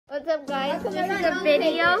What's up, guys? This is a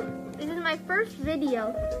video. This is my first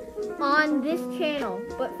video on this channel,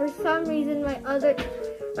 but for some reason my other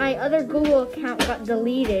Google account got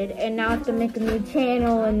deleted, and now I have to make a new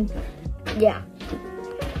channel. And yeah,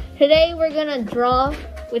 today we're gonna draw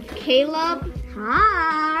with Caleb.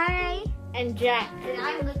 Hi. And Jack. And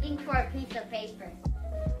I'm looking for a piece of paper.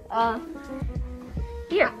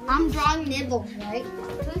 Here. I'm drawing Nibbles, right?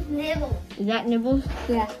 Who's Nibbles? Is that Nibbles?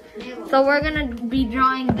 Yeah, Nibbles. So we're gonna be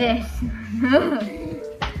drawing this.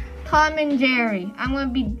 Tom and Jerry. I'm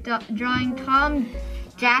gonna be drawing Tom.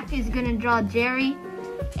 Jack is gonna draw Jerry.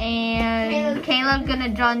 And Caleb's gonna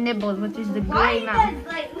draw Nibbles, which is the gray mouse.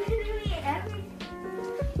 Like literally every...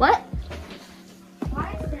 What?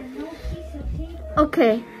 Why is there no piece of paper?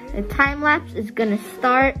 Okay, the time lapse is gonna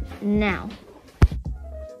start now.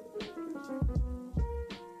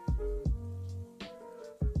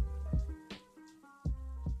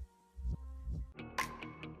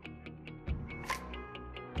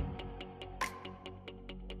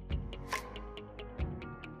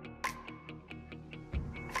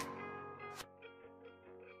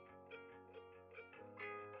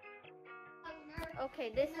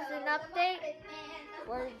 Okay, this is an update.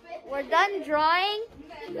 We're done drawing.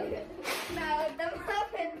 No, the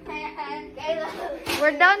Muffin Man.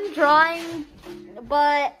 We're done drawing,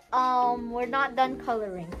 but we're not done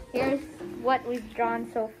coloring. Here's what we've drawn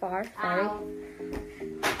so far. Sorry.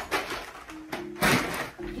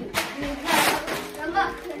 The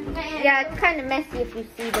Muffin Man. Yeah, it's kind of messy if you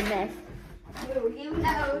see the mess. Do you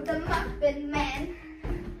know the Muffin Man?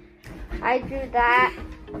 I drew that.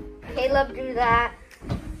 Caleb drew that.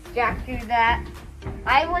 Jack drew that.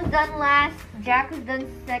 I was done last. Jack was done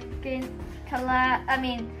second to last.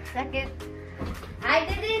 Second. I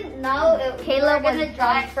didn't know Caleb was gonna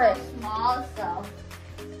draw done it first. so small, so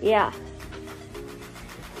Yeah.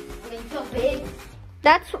 so big.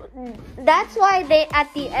 That's why they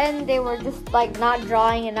at the end they were just like not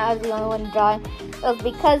drawing, and I was the only one drawing. It was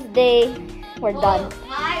because they were done.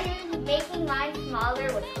 Making mine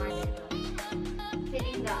smaller was harder though.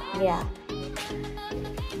 Fitting the eye. Yeah.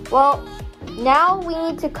 Well, now we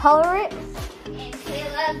need to color it. And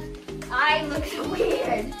Caleb's eye looks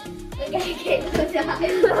weird. Look at Caleb's eye.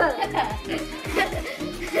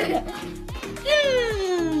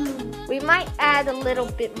 We might add a little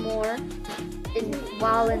bit more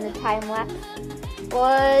while in the time lapse.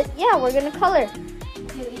 But yeah, we're gonna color.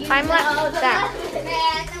 Time lapse that.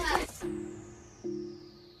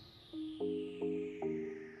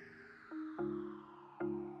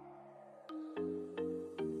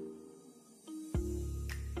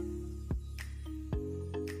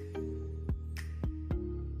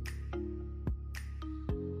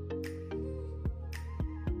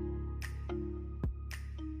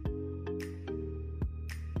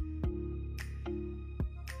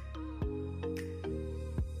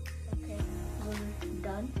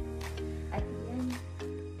 Done. At the end,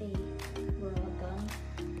 they were all done.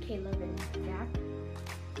 Caleb and Jack,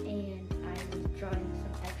 and I was drawing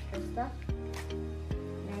some extra stuff.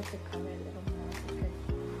 And I had to color a little more because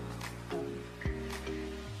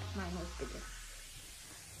mine was bigger.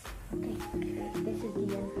 Okay, this is the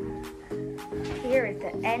end. Here is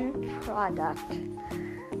the end product.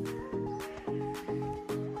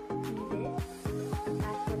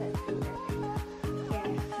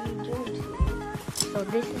 So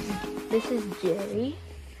this is Jerry.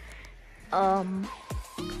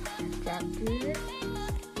 Jack drew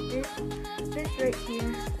this right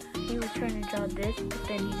here. He was trying to draw this, but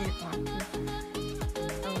then he didn't want to.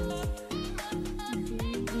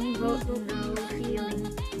 He wrote no feeling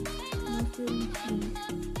cheese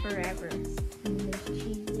forever. And there's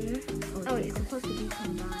cheese there. Oh, it's supposed to be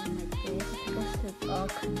combined like this. It's supposed to all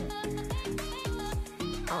connect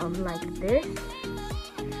like this.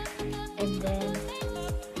 And then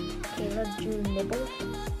Caleb drew Nibbles.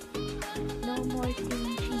 No more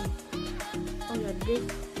stealing cheese. Oh yeah,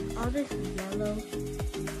 all this yellow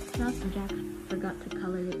stuff, Jack forgot to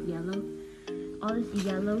color it yellow. All this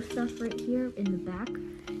yellow stuff right here in the back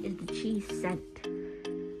is the cheese scent.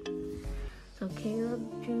 So Caleb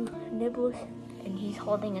drew Nibbles, and he's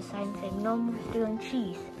holding a sign saying no more stealing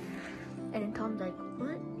cheese. And then Tom's like,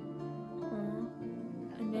 what?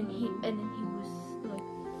 And then he was like,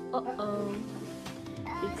 uh-oh.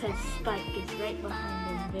 Because Spike is right behind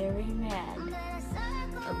him, very mad,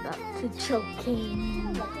 about to choke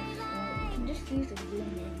him. You can just use a zoom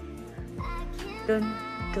in. Dun,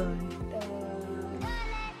 dun, dun.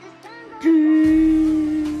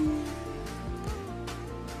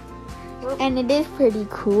 And it is pretty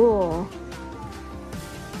cool.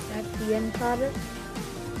 That's the end product.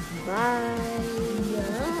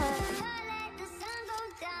 Bye.